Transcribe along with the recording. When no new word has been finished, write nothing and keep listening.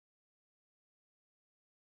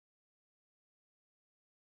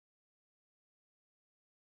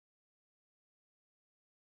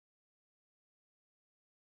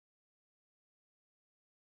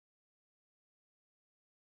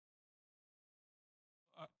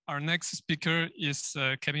our next speaker is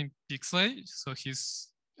Kevin Pixley. So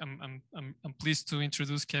I'm pleased to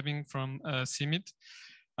introduce Kevin from CIMMYT.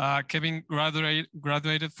 Kevin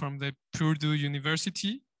graduated from the Purdue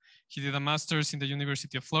University. He did a master's in the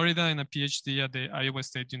University of Florida and a PhD at the Iowa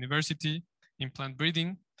State University in plant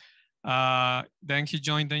breeding. Then he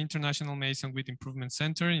joined the International Maize and Wheat Improvement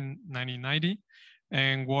Center in 1990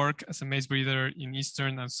 and worked as a maize breeder in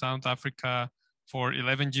Eastern and South Africa for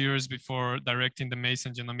 11 years before directing the maize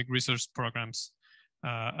and genomic research programs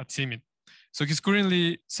at CIMMYT. So he's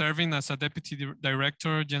currently serving as a Deputy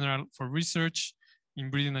Director General for Research in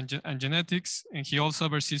Breeding and Genetics, and he also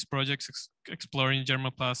oversees projects exploring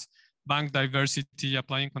germplasm bank diversity,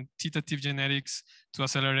 applying quantitative genetics to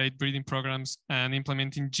accelerate breeding programs, and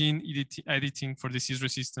implementing gene editing for disease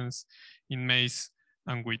resistance in maize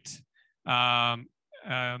and wheat. And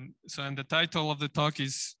the title of the talk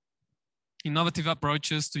is Innovative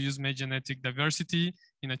Approaches to Use Maize Genetic Diversity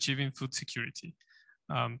in Achieving Food Security.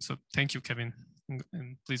 So thank you, Kevin,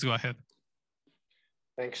 and please go ahead.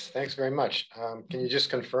 Thanks very much. Can you just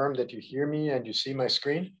confirm that you hear me and you see my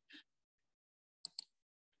screen?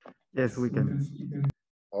 Yes, we can.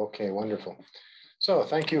 Okay, wonderful. So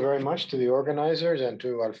thank you very much to the organizers and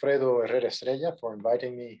to Alfredo Herrera Estrella for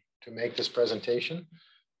inviting me to make this presentation.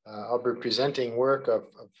 I'll be presenting work of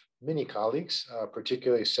many colleagues,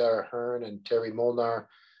 particularly Sarah Hearn and Terry Molnar,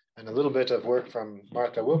 and a little bit of work from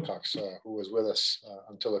Martha Wilcox, who was with us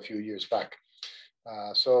until a few years back.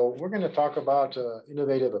 So we're going to talk about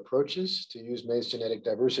innovative approaches to use maize genetic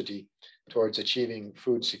diversity towards achieving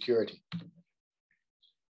food security.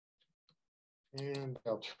 And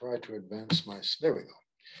I'll try to advance there we go.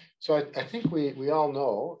 So I think we all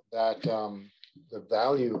know that the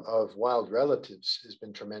value of wild relatives has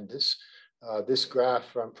been tremendous. This graph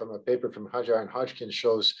from a paper from Hajar and Hodgkin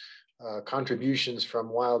shows contributions from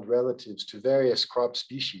wild relatives to various crop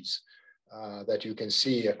species that you can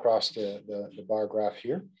see across the bar graph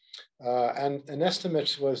here. And an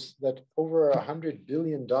estimate was that over $100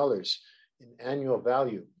 billion in annual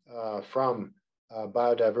value from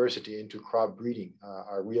biodiversity into crop breeding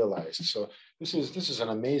are realized. So this is an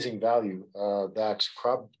amazing value that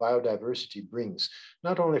crop biodiversity brings,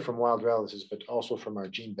 not only from wild relatives, but also from our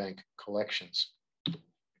gene bank collections.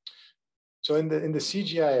 So in the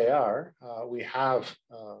CGIAR, we have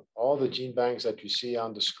all the gene banks that you see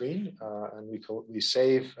on the screen, and we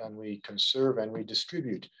save and we conserve and we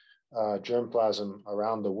distribute germplasm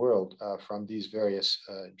around the world from these various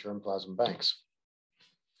germplasm banks.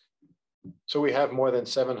 So we have more than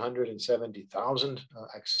 770,000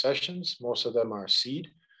 accessions. Most of them are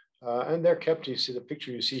seed, and they're kept. You see the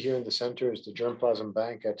picture you see here in the center is the germplasm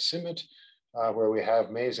bank at CIMMYT, where we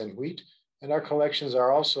have maize and wheat. And our collections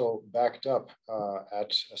are also backed up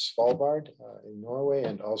at Svalbard in Norway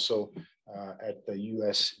and also at the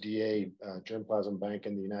USDA germplasm bank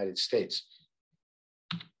in the United States.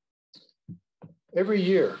 Every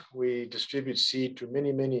year, we distribute seed to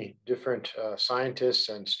many, many different scientists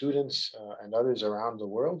and students and others around the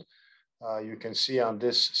world. You can see on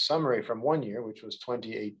this summary from one year, which was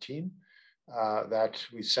 2018, that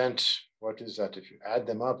we sent, what is that? If you add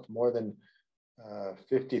them up, more than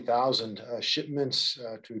 50,000 shipments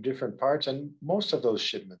to different parts. And most of those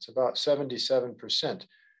shipments, about 77%,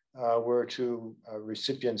 were to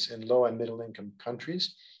recipients in low and middle income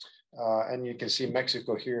countries. And you can see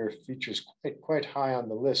Mexico here features quite high on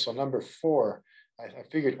the list. So number 4, I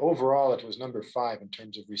figured overall it was number 5 in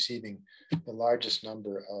terms of receiving the largest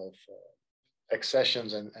number of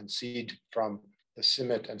accessions and seed from the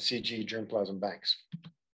CIMMYT and CG germplasm banks.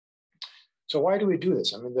 So why do we do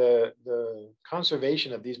this? I mean, the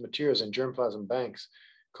conservation of these materials in germplasm banks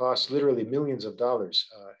costs literally millions of dollars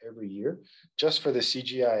every year. Just for the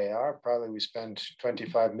CGIAR, probably we spend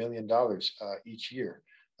 $25 million each year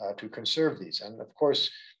to conserve these. And of course,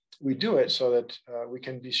 we do it so that we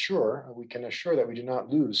can assure that we do not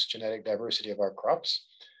lose genetic diversity of our crops.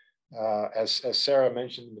 As Sarah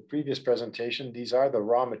mentioned in the previous presentation, these are the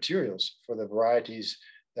raw materials for the varieties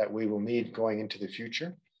that we will need going into the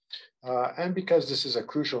future. And because this is a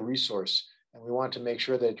crucial resource, and we want to make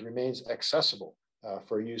sure that it remains accessible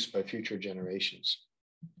for use by future generations.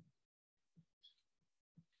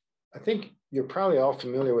 I think you're probably all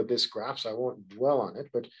familiar with this graph, so I won't dwell on it,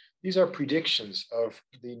 but these are predictions of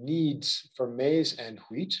the needs for maize and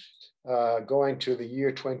wheat going to the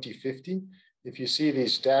year 2050. If you see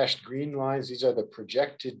these dashed green lines, these are the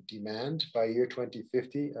projected demand by year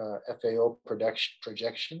 2050, FAO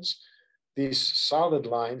projections. These solid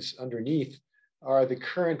lines underneath are the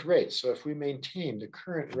current rates. So if we maintain the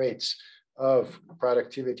current rates of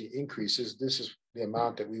productivity increases, this is the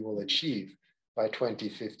amount that we will achieve by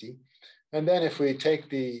 2050. And then if we take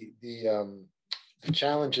the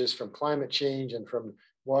challenges from climate change and from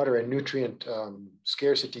water and nutrient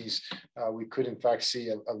scarcities, we could in fact see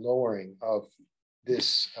a lowering of this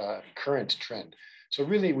current trend. So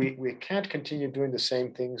really, we can't continue doing the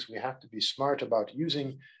same things. We have to be smart about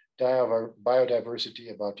using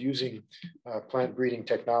biodiversity, about using plant breeding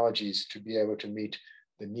technologies to be able to meet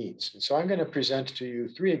the needs. And so I'm going to present to you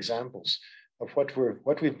 3 examples of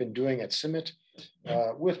what we've been doing at CIMMYT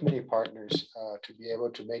with many partners to be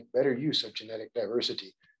able to make better use of genetic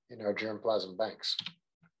diversity in our germplasm banks.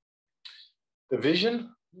 The vision,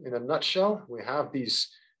 in a nutshell, we have these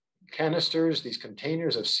canisters, these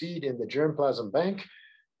containers of seed in the germplasm bank,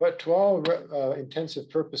 but to all intensive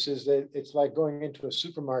purposes, it's like going into a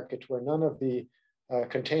supermarket where none of the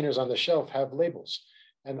containers on the shelf have labels.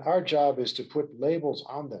 And our job is to put labels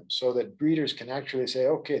on them so that breeders can actually say,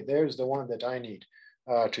 okay, there's the one that I need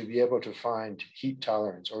to be able to find heat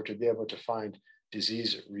tolerance or to be able to find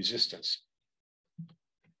disease resistance.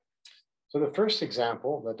 So the first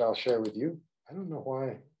example that I'll share with you, I don't know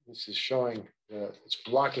why this is showing, it's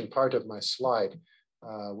blocking part of my slide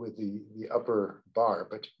with the upper bar,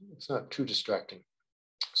 but it's not too distracting.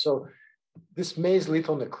 So this maize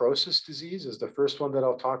lethal necrosis disease is the first one that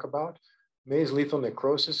I'll talk about. Maize lethal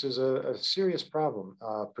necrosis is a serious problem,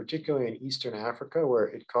 particularly in Eastern Africa, where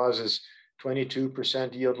it causes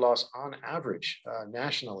 22% yield loss on average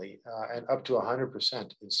nationally, and up to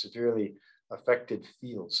 100% in severely affected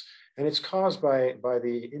fields. And it's caused by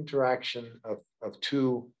the interaction of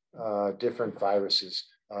 2 different viruses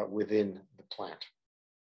within the plant.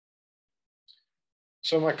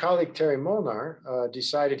 So my colleague Terry Molnar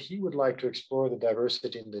decided he would like to explore the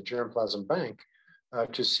diversity in the germplasm bank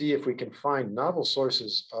to see if we can find novel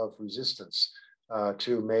sources of resistance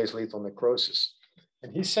to maize lethal necrosis.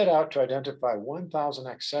 And he set out to identify 1,000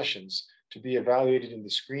 accessions to be evaluated in the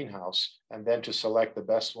screenhouse and then to select the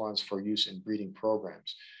best ones for use in breeding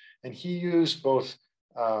programs. And he used both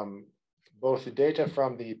the data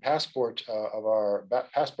from the passport of our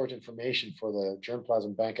passport information for the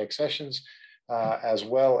germplasm bank accessions, as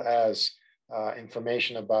well as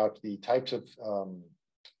information about the types of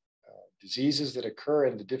diseases that occur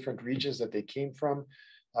in the different regions that they came from.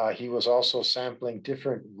 He was also sampling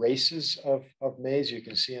different races of maize. You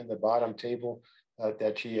can see in the bottom table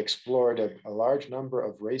that he explored a large number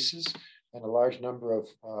of races and a large number of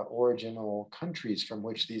original countries from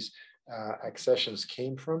which these accessions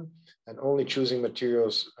came from, and only choosing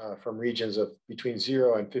materials from regions of between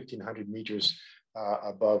 0 and 1,500 meters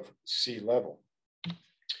above sea level.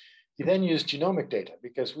 He then used genomic data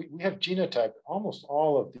because we have genotyped almost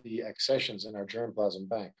all of the accessions in our germplasm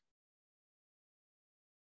bank.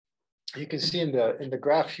 You can see in the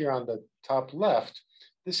graph here on the top left,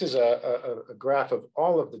 this is a graph of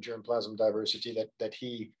all of the germplasm diversity that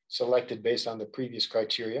he selected based on the previous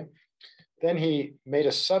criteria. Then he made a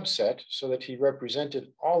subset so that he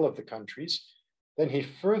represented all of the countries. Then he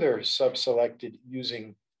further sub-selected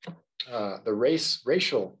using the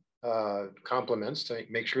racial complements to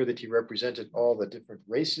make sure that he represented all the different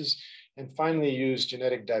races, and finally used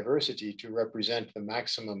genetic diversity to represent the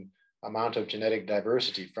maximum amount of genetic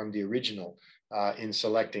diversity from the original in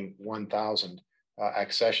selecting 1,000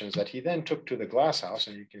 accessions that he then took to the glasshouse.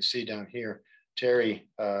 And you can see down here, Terry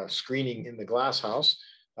screening in the glasshouse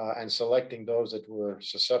and selecting those that were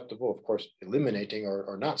susceptible, of course, eliminating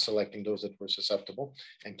or not selecting those that were susceptible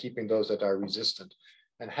and keeping those that are resistant.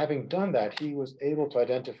 And having done that, he was able to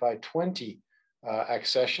identify 20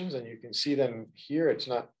 accessions, and you can see them here. It's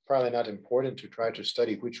probably not important to try to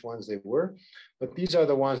study which ones they were, but these are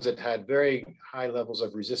the ones that had very high levels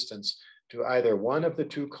of resistance to either one of the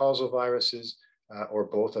 2 causal viruses or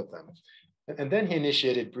both of them. And then he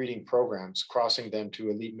initiated breeding programs, crossing them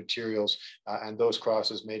to elite materials, and those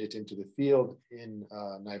crosses made it into the field in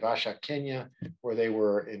Naivasha, Kenya, where they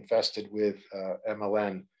were infested with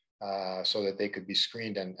MLN so that they could be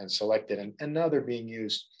screened and selected. And now they're being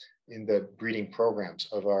used in the breeding programs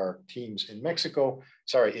of our teams in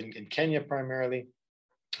in Kenya primarily.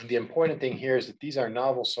 And the important thing here is that these are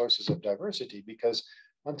novel sources of diversity, because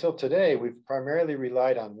until today, we've primarily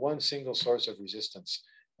relied on one single source of resistance.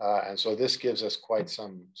 And so this gives us quite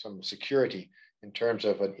some security in terms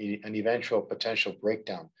of an eventual potential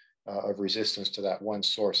breakdown of resistance to that one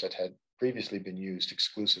source that had previously been used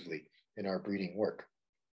exclusively in our breeding work.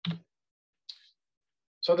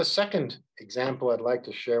 So the second example I'd like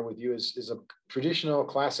to share with you is a traditional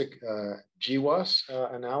classic GWAS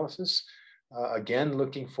analysis, again,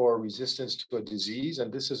 looking for resistance to a disease.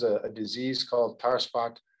 And this is a disease called tar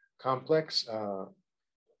spot complex.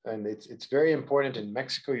 And it's very important in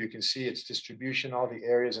Mexico. You can see its distribution, all the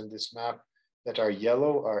areas in this map that are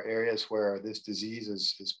yellow are areas where this disease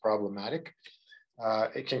is problematic.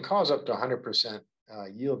 It can cause up to 100%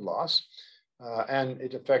 yield loss, and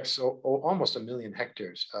it affects almost 1 million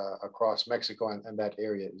hectares across Mexico, and that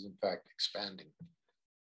area is in fact expanding.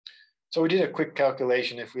 So we did a quick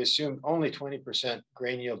calculation. If we assumed only 20%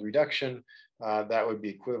 grain yield reduction, that would be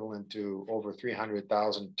equivalent to over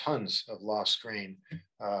 300,000 tons of lost grain,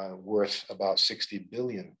 worth about 60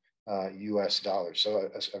 billion US dollars. So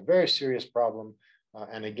a very serious problem,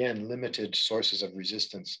 and again, limited sources of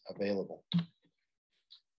resistance available.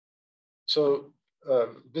 So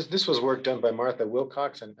this was work done by Martha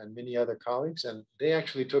Wilcox and many other colleagues, and they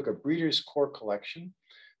actually took a breeder's core collection,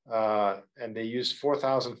 and they used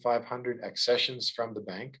 4,500 accessions from the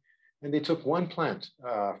bank, and they took one plant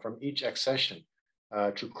from each accession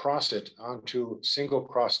to cross it onto single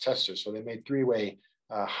cross testers. So they made three-way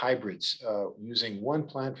hybrids using one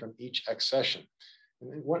plant from each accession.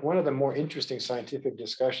 And one of the more interesting scientific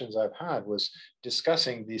discussions I've had was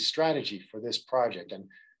discussing the strategy for this project. And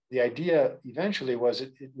the idea eventually was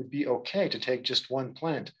it would be okay to take just one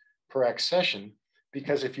plant per accession,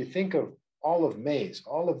 because if you think of all of maize,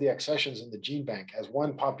 all of the accessions in the gene bank as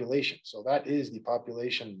one population, so that is the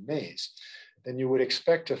population maize, then you would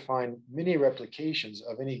expect to find many replications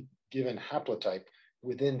of any given haplotype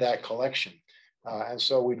within that collection. And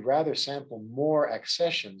so we'd rather sample more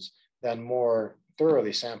accessions than more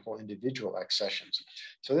thoroughly sample individual accessions.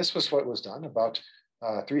 So this was what was done. About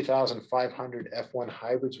 3,500 F1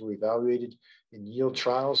 hybrids were evaluated in yield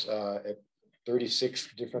trials at 36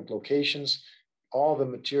 different locations. All the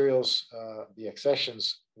materials, the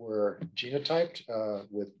accessions were genotyped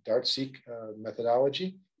with DART-seq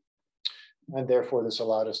methodology. And therefore, this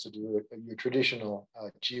allowed us to do your traditional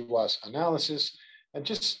GWAS analysis. And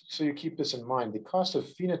just so you keep this in mind, the cost of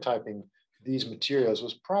phenotyping these materials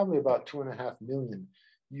was probably about $2.5 million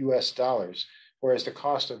US dollars, whereas the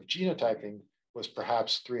cost of genotyping was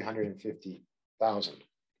perhaps 350,000.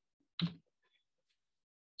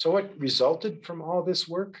 So what resulted from all this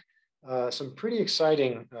work? Some pretty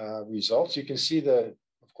exciting results. You can see the,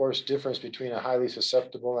 of course, difference between a highly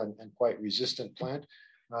susceptible and quite resistant plant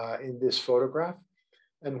in this photograph.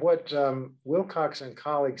 And what Wilcox and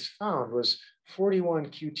colleagues found was 41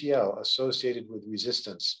 QTL associated with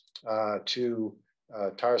resistance to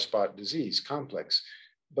tar spot disease complex.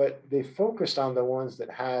 But they focused on the ones that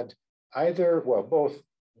had either, well, both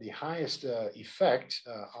the highest effect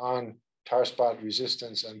on tar spot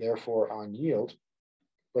resistance and therefore on yield,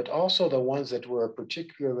 but also the ones that were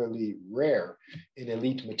particularly rare in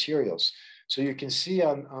elite materials. So you can see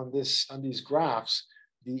on these graphs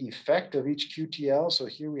the effect of each QTL. So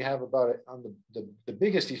here we have about, on the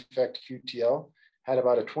biggest effect, QTL had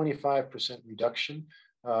about a 25% reduction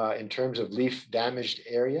in terms of leaf damaged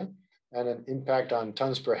area, and an impact on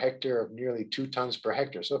tons per hectare of nearly 2 tons per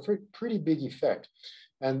hectare. So a pretty big effect.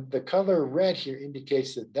 And the color red here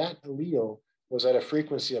indicates that that allele was at a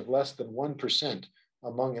frequency of less than 1%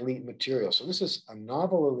 among elite materials. So this is a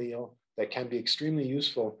novel allele that can be extremely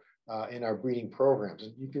useful in our breeding programs.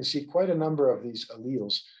 And you can see quite a number of these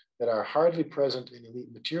alleles that are hardly present in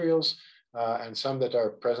elite materials, and some that are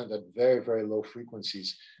present at very, very low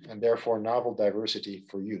frequencies, and therefore novel diversity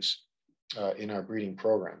for use in our breeding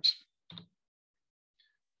programs.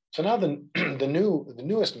 So now the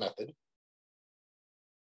newest method,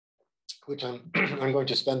 which I'm going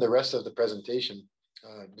to spend the rest of the presentation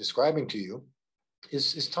describing to you,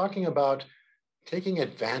 is talking about taking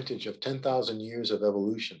advantage of 10,000 years of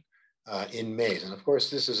evolution in maize. And of course,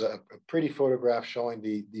 this is a pretty photograph showing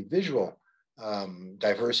the visual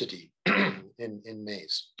diversity in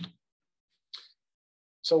maize.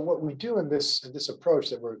 So what we do in this approach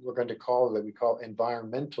that we're going to call, that we call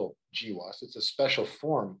environmental GWAS, it's a special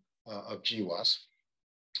form of GWAS,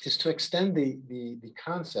 is to extend the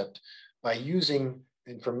concept by using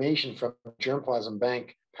information from germplasm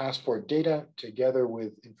bank passport data together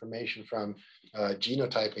with information from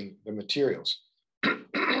genotyping the materials.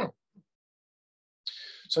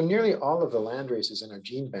 So nearly all of the land races in our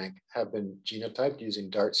gene bank have been genotyped using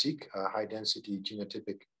DART-seq, a high-density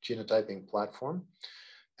genotyping platform.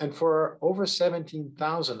 And for over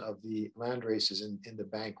 17,000 of the land races in the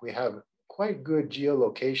bank, we have quite good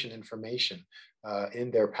geolocation information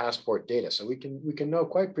in their passport data. So we can know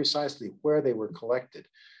quite precisely where they were collected.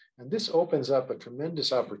 And this opens up a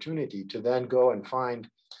tremendous opportunity to then go and find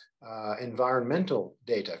environmental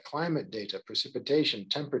data, climate data, precipitation,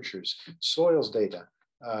 temperatures, soils data,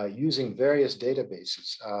 using various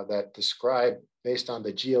databases that describe based on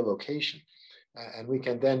the geolocation. And we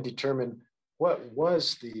can then determine what were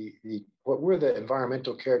the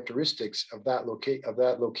environmental characteristics of that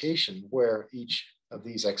location where each of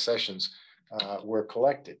these accessions were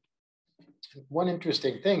collected. One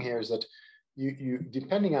interesting thing here is that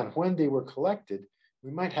depending on when they were collected,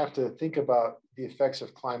 we might have to think about the effects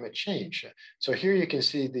of climate change. So here you can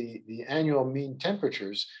see the annual mean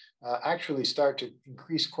temperatures actually start to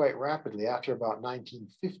increase quite rapidly after about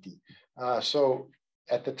 1950. So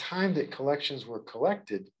at the time that collections were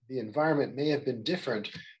collected, the environment may have been different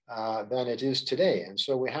than it is today. And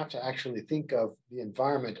so we have to actually think of the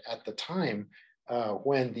environment at the time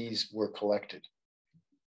when these were collected.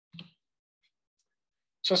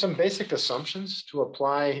 So some basic assumptions to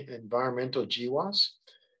apply environmental GWAS.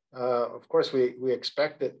 Of course, we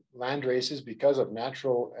expect that land races, because of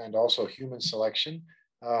natural and also human selection,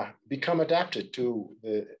 become adapted to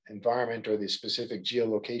the environment or the specific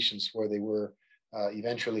geolocations where they were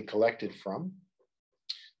eventually collected from.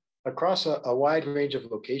 Across a wide range of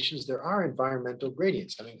locations, there are environmental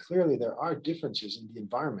gradients. I mean, clearly there are differences in the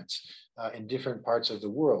environments in different parts of the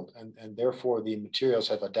world, and therefore the materials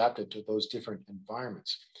have adapted to those different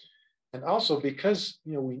environments. And also because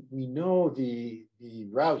we know the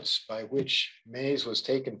routes by which maize was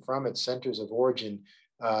taken from its centers of origin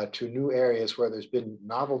to new areas where there's been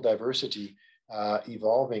novel diversity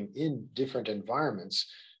evolving in different environments,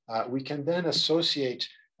 we can then associate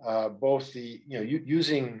both the,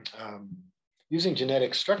 using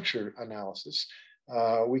genetic structure analysis,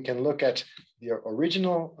 we can look at the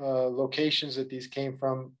original locations that these came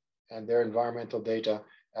from and their environmental data,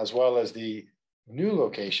 as well as the new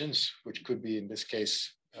locations, which could be in this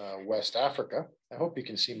case, West Africa. I hope you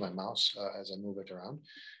can see my mouse as I move it around.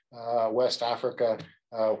 West Africa,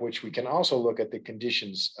 which we can also look at the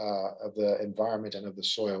conditions of the environment and of the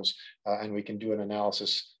soils, and we can do an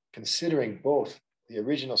analysis considering both the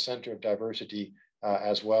original center of diversity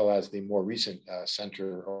as well as the more recent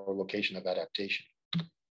center or location of adaptation.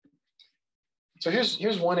 So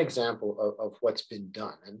here's one example of what's been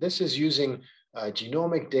done. And this is using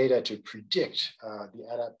genomic data to predict the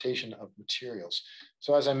adaptation of materials.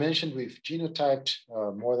 So as I mentioned, we've genotyped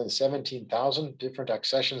more than 17,000 different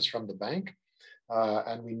accessions from the bank,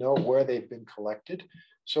 and we know where they've been collected.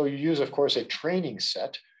 So you use, of course, a training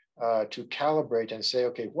set to calibrate and say,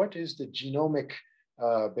 okay, what is the genomic,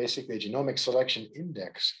 basically a genomic selection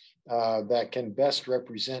index that can best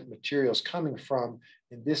represent materials coming from,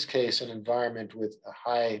 in this case, an environment with a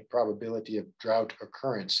high probability of drought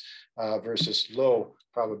occurrence versus low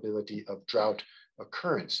probability of drought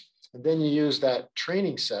occurrence. And then you use that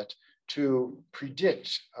training set to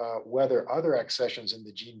predict whether other accessions in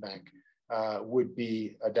the gene bank would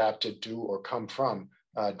be adapted to or come from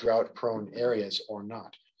drought-prone areas or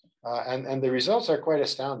not. And the results are quite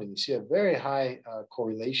astounding. You see a very high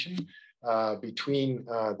correlation between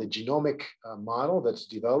the genomic model that's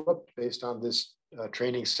developed based on this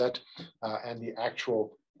training set and the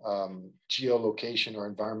actual geolocation or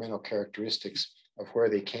environmental characteristics of where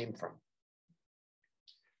they came from.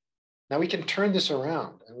 Now we can turn this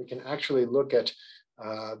around and we can actually look at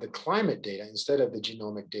the climate data instead of the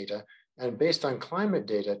genomic data, and based on climate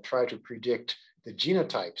data, try to predict the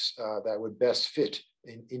genotypes that would best fit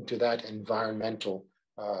into that environmental,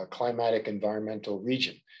 climatic environmental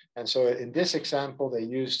region. And so in this example, they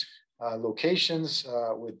used locations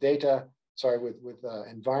with data, with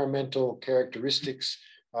environmental characteristics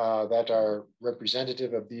that are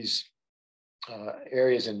representative of these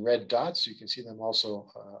areas in red dots. You can see them also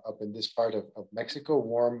up in this part of Mexico,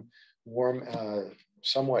 warm,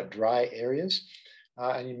 somewhat dry areas.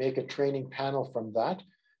 And you make a training panel from that.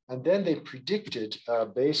 And then they predicted,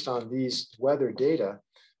 based on these weather data,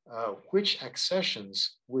 which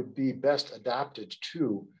accessions would be best adapted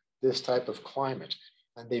to this type of climate.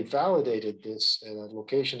 And they validated this in a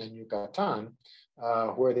location in Yucatan,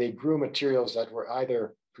 where they grew materials that were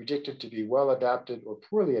either predicted to be well adapted or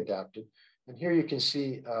poorly adapted. And here you can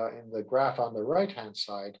see in the graph on the right-hand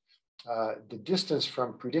side, the distance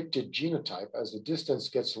from predicted genotype. As the distance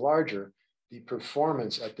gets larger, the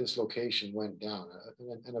performance at this location went down,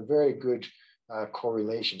 and a very good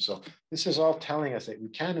correlation. So this is all telling us that we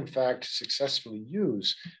can, in fact, successfully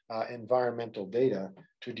use environmental data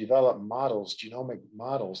to develop models, genomic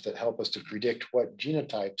models that help us to predict what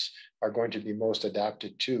genotypes are going to be most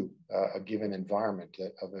adapted to a given environment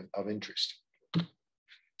of interest.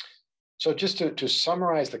 So just to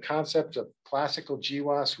summarize the concept of classical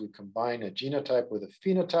GWAS, we combine a genotype with a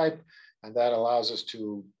phenotype, and that allows us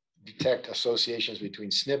to detect associations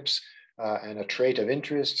between SNPs and a trait of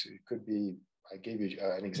interest. It could be, I gave you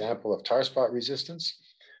an example of tar spot resistance.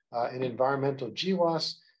 In environmental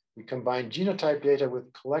GWAS, we combine genotype data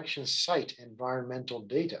with collection site environmental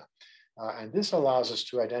data. And this allows us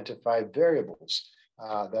to identify variables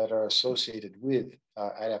that are associated with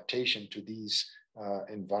adaptation to these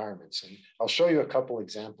environments. And I'll show you a couple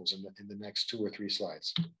examples in the next 2 or 3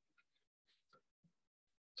 slides.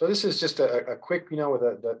 So this is just a quick,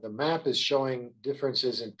 the map is showing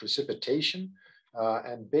differences in precipitation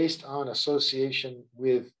and based on association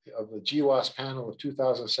of the GWAS panel of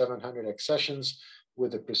 2,700 accessions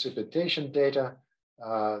with the precipitation data,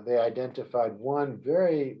 they identified one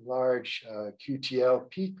very large QTL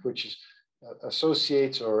peak, which is,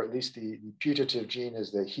 associates, or at least the putative gene is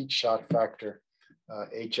the heat shock factor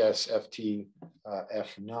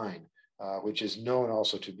HSFT-F9, which is known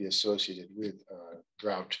also to be associated with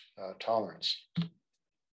drought tolerance.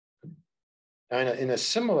 And in a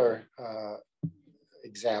similar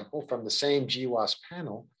example from the same GWAS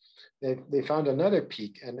panel, they found another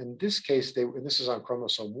peak. And in this case, and this is on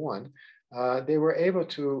chromosome 1, they were able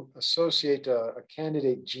to associate a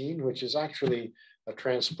candidate gene, which is actually a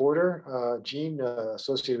transporter gene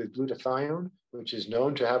associated with glutathione, which is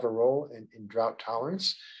known to have a role in drought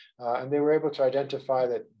tolerance. And they were able to identify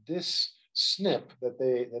that this SNP that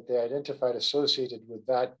they identified associated with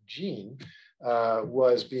that gene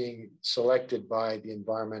was being selected by the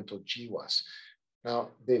environmental GWAS.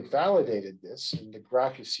 Now, they validated this, and the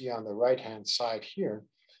graph you see on the right-hand side here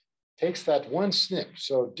takes that one SNP.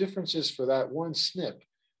 So differences for that one SNP.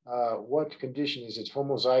 What condition is it?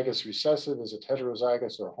 Homozygous recessive? Is it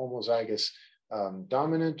heterozygous or homozygous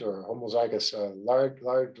dominant or homozygous large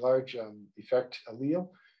effect allele?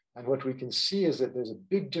 And what we can see is that there's a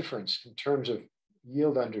big difference in terms of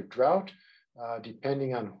yield under drought,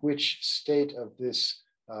 depending on which state of this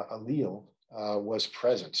allele was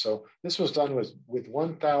present. So this was done with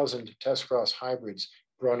 1,000 test cross hybrids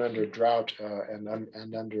grown under drought and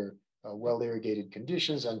under well-irrigated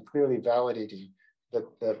conditions, and clearly validating that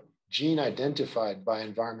the gene identified by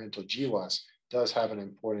environmental GWAS does have an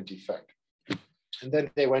important effect. And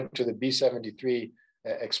then they went to the B73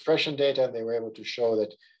 expression data, and they were able to show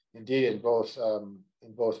that indeed in both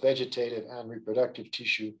vegetative and reproductive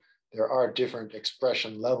tissue, there are different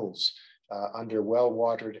expression levels under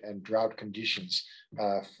well-watered and drought conditions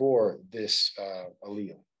for this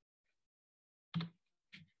allele.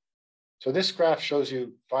 So this graph shows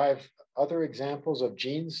you 5 other examples of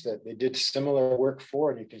genes that they did similar work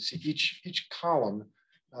for, and you can see each column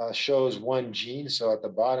shows one gene. So at the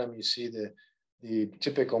bottom, you see the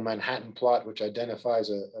typical Manhattan plot, which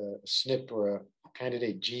identifies a SNP or a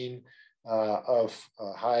candidate gene of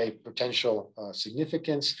high potential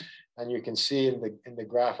significance. And you can see in the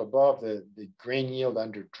graph above the grain yield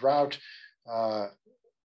under drought,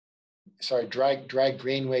 dry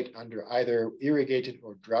grain weight under either irrigated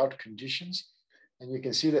or drought conditions. And you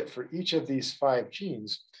can see that for each of these 5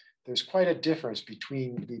 genes, there's quite a difference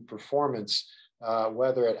between the performance,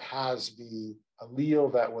 whether it has the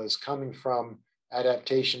allele that was coming from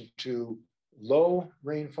adaptation to low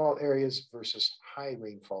rainfall areas versus high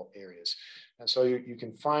rainfall areas. And so you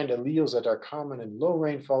can find alleles that are common in low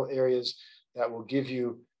rainfall areas that will give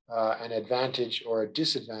you an advantage or a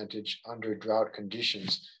disadvantage under drought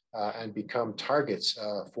conditions and become targets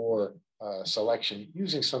for selection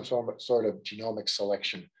using some sort of genomic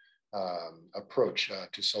selection approach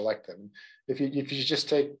to select them. If you just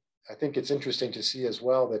take, I think it's interesting to see as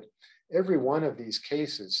well that every one of these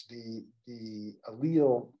cases, the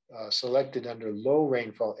allele selected under low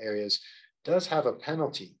rainfall areas does have a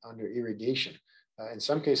penalty under irrigation. In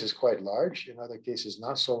some cases quite large, in other cases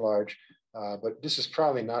not so large, but this is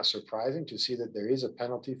probably not surprising to see that there is a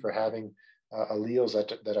penalty for having alleles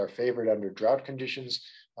that are favored under drought conditions.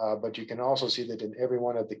 But you can also see that in every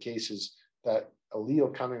one of the cases that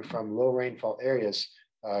allele coming from low rainfall areas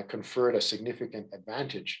conferred a significant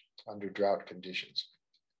advantage under drought conditions.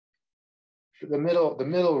 The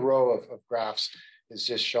middle row of graphs is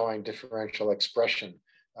just showing differential expression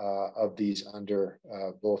of these under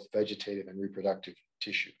both vegetative and reproductive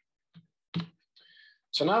tissue.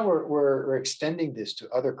 So now we're extending this to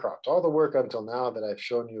other crops. All the work until now that I've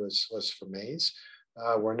shown you was for maize.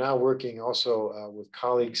 We're now working also with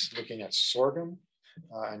colleagues looking at sorghum.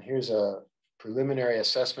 And here's a preliminary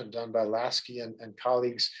assessment done by Lasky and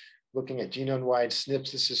colleagues looking at genome-wide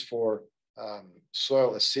SNPs. This is for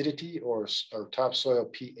soil acidity or topsoil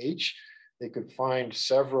pH. They could find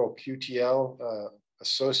several QTL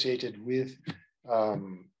associated with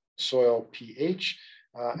soil pH,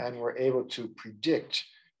 and were able to predict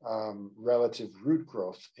relative root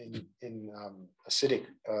growth in acidic,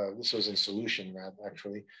 this was in solution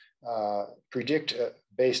actually, predict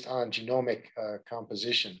based on genomic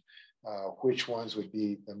composition, which ones would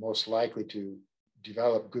be the most likely to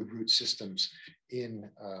develop good root systems in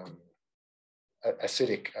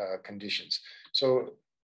acidic conditions. So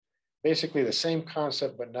basically the same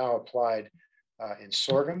concept, but now applied in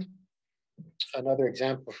sorghum. Another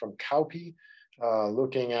example from cowpea,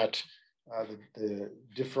 looking at the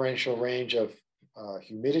differential range of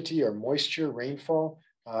humidity or moisture, rainfall,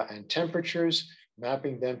 and temperatures,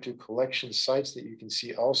 mapping them to collection sites that you can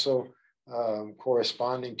see also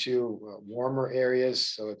corresponding to warmer areas.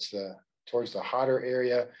 So it's towards the hotter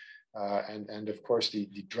area, and of course the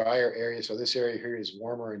drier area. So this area here is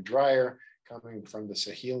warmer and drier, coming from the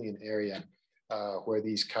Sahelian area where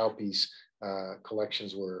these cowpeas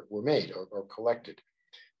collections were made or collected.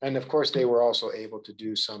 And of course, they were also able to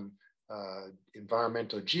do some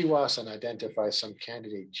environmental GWAS and identify some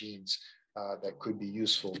candidate genes that could be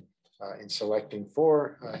useful in selecting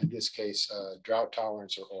for, in this case, drought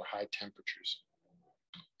tolerance or high temperatures.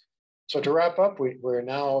 So to wrap up, we're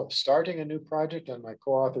now starting a new project, and my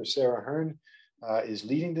co-author Sarah Hearn is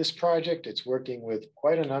leading this project. It's working with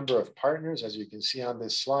quite a number of partners, as you can see on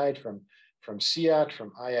this slide, from CIAT,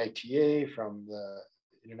 from IITA, from the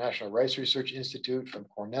International Rice Research Institute, from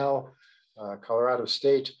Cornell, Colorado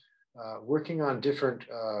State, working on different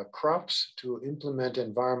crops to implement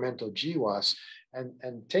environmental GWAS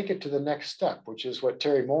and take it to the next step, which is what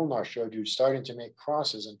Terry Molnar showed you, starting to make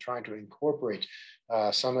crosses and trying to incorporate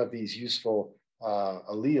some of these useful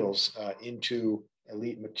alleles into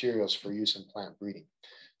elite materials for use in plant breeding.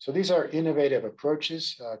 So these are innovative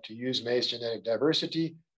approaches to use maize genetic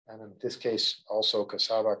diversity, and in this case, also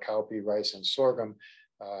cassava, cowpea, rice, and sorghum.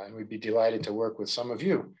 And we'd be delighted to work with some of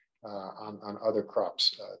you on other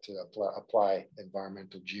crops to apply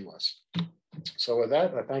environmental GWAS. So with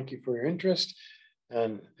that, I thank you for your interest.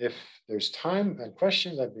 And if there's time and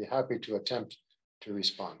questions, I'd be happy to attempt to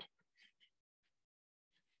respond.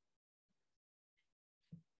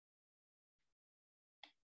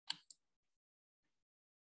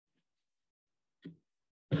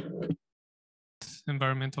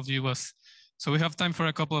 Environmental GWAS. So we have time for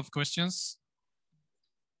a couple of questions.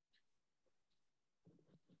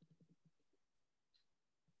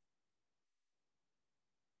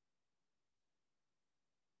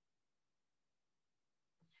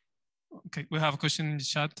 Okay, we have a question in the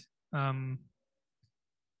chat.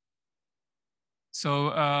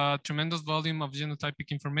 Tremendous volume of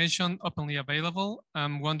genotypic information openly available.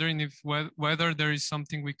 I'm wondering if whether there is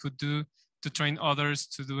something we could do to train others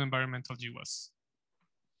to do environmental GWAS.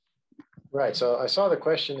 Right, so I saw the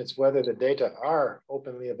question, it's whether the data are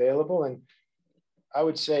openly available, and I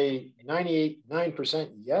would say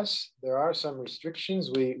 98.9% yes. There are some restrictions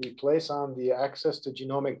we place on the access to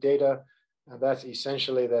genomic data, and that's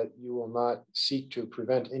essentially that you will not seek to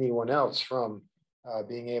prevent anyone else from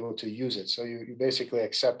being able to use it. So you basically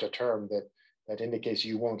accept a term that indicates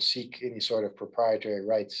you won't seek any sort of proprietary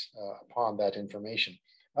rights upon that information.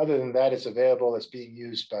 Other than that, it's available, it's being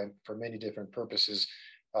used for many different purposes.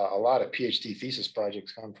 A lot of PhD thesis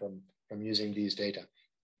projects come from using these data.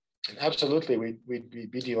 And absolutely, we'd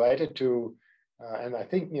be delighted to, and I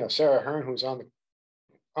think, Sarah Hearn, who's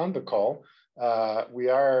on the call, we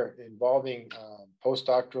are involving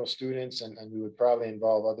postdoctoral students, and we would probably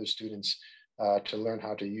involve other students to learn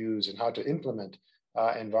how to use and how to implement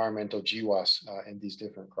environmental GWAS in these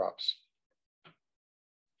different crops.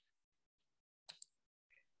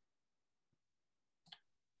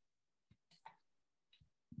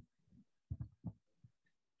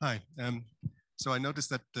 Hi. So I noticed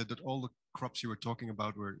that all the crops you were talking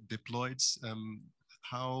about were diploids.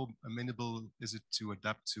 How amenable is it to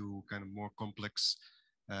adapt to kind of more complex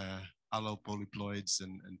allopolyploids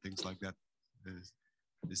and things like that?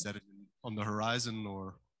 Is that on the horizon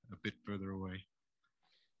or a bit further away?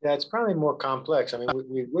 Yeah, it's probably more complex. I mean,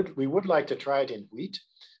 we would like to try it in wheat,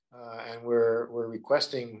 and we're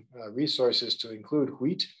requesting resources to include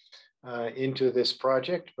wheat into this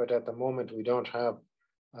project, but at the moment we don't have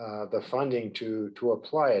the funding to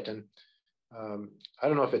apply it. And I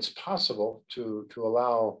don't know if it's possible to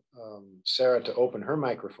allow Sarah to open her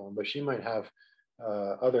microphone, but she might have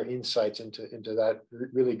other insights into that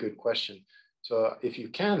really good question. So if you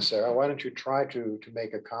can, Sarah, why don't you try to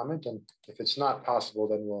make a comment? And if it's not possible,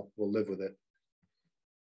 then we'll live with it.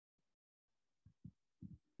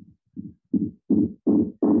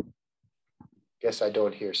 Guess I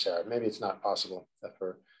don't hear Sarah. Maybe it's not possible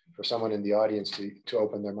for someone in the audience to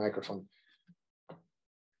open their microphone.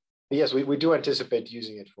 But yes, we do anticipate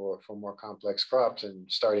using it for more complex crops and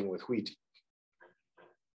starting with wheat.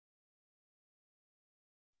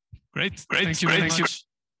 Great. Thank you very much.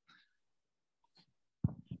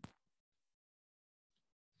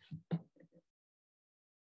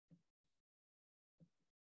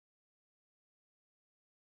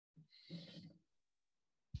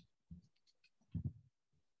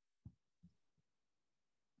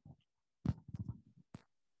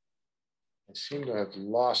 I seem to have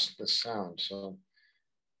lost the sound, so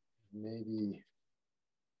maybe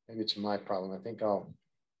it's my problem. I think I'll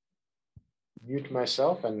mute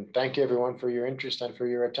myself, and thank you everyone for your interest and for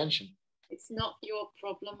your attention. It's not your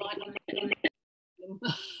problem.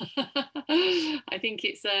 I think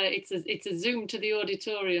it's a Zoom to the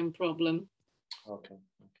auditorium problem. Okay.